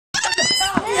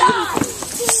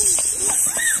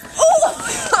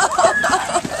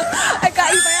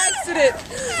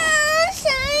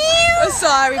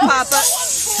sorry, Papa.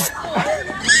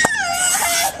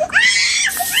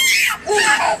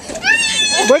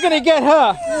 We're gonna get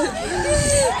her.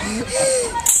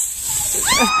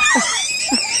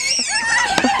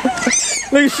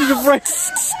 Look, she's afraid.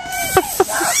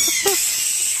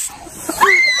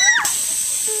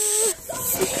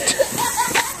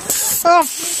 Oh.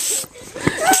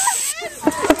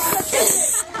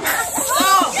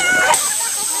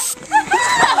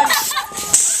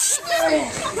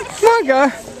 Come on, guy.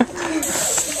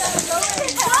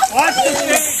 Watch this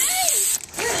thing.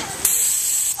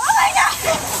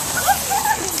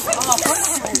 Oh my God!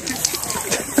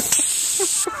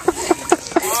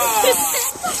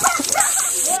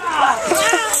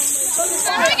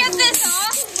 Can I get this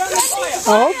off? I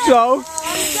hope so.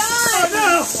 Oh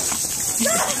no!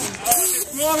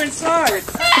 It's more inside.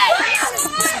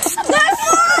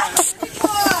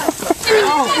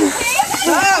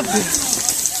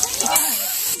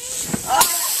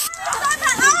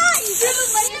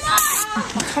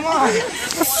 Come on!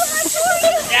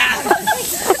 Yeah!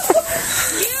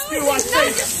 Dude, watch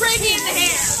this! Just spray me in the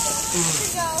hair!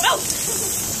 No!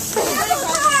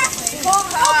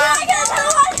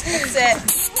 That's it.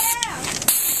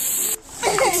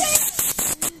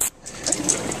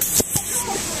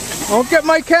 Don't get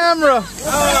my camera.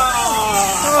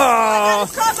 I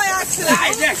was caught by accident.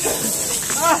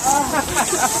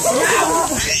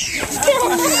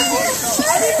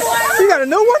 You got a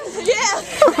new one? Yeah.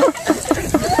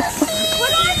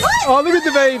 Oh, look at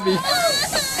the baby.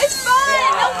 It's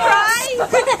fine. Don't cry.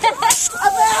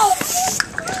 I'm out.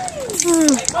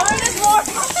 Mine is more.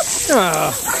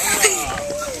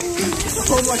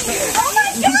 Oh my God!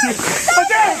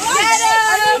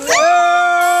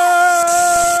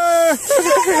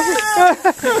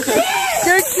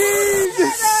 Get keys!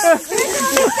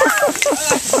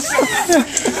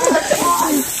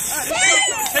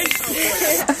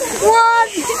 What?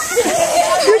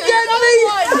 You get me?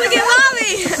 Look at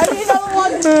Mommy. I need another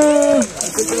one.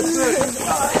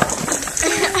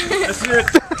 That's it.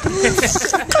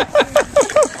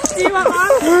 Do you want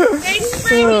one? They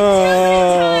sprayed me 2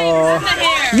 times in the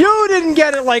hair. You didn't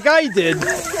get it like I did.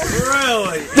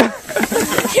 Really?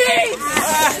 Keith!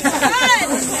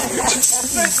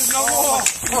 No more.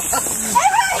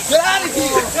 Get out of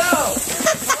here! Go!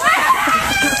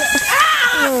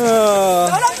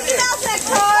 Don't open your mouth next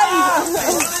time!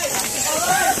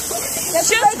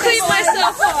 Just clean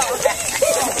myself off.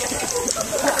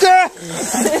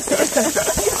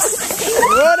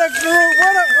 What a group!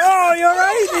 What a! Oh, you're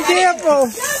right. Be careful.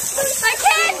 I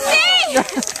can't see!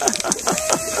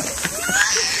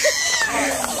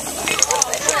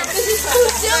 This is too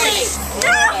silly!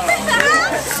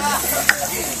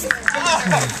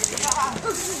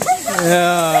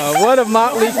 Yeah, what a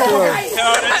motley crew.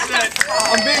 No, that's it.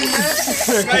 I'm being...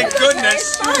 Thank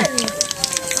goodness.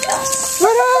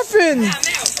 What happened?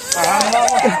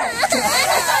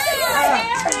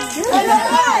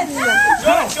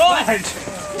 George!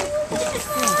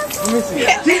 Let me see.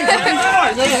 Take this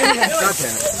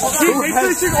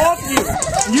thing off you.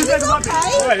 Use that weapon.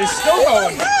 What? It's still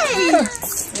going.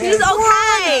 He's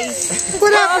okay!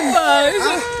 What happened?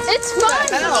 It's fun!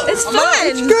 It's fun!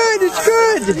 It's good. It's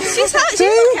good. She's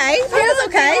okay. Feels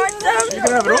okay. You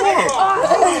can have it all.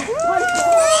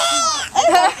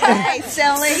 It's okay,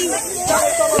 silly.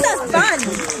 That's fun.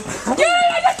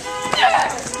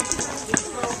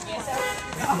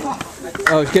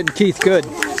 Oh, it's getting Keith good.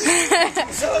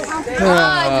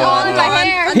 My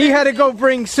hair. He had to go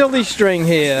bring silly string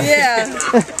here. Yeah.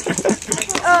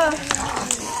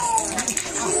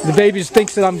 The baby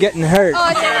thinks that I'm getting hurt. Oh,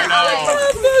 it's in her eye.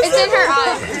 It's in her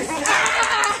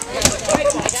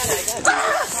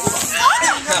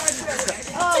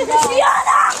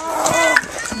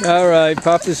eye. All right,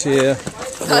 Papa's here.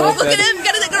 Look at him,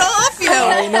 getting it all off you.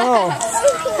 I know.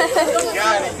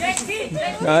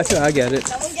 I get it.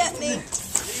 Don't get me.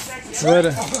 What a,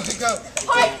 Is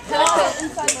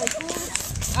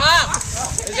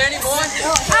there any more?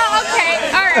 Oh, okay.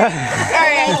 All right.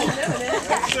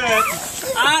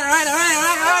 All right.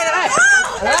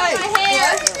 My hair.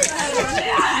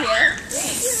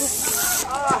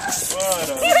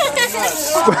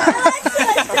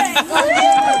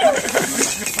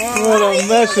 what a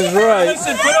mess is right.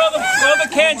 Listen, put all the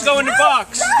cans go in the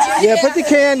box. Yeah, put the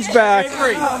cans back.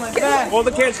 Avery, all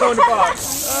the cans go in the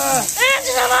box.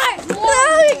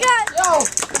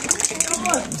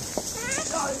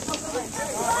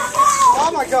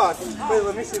 Oh my God. Wait,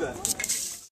 let me see that.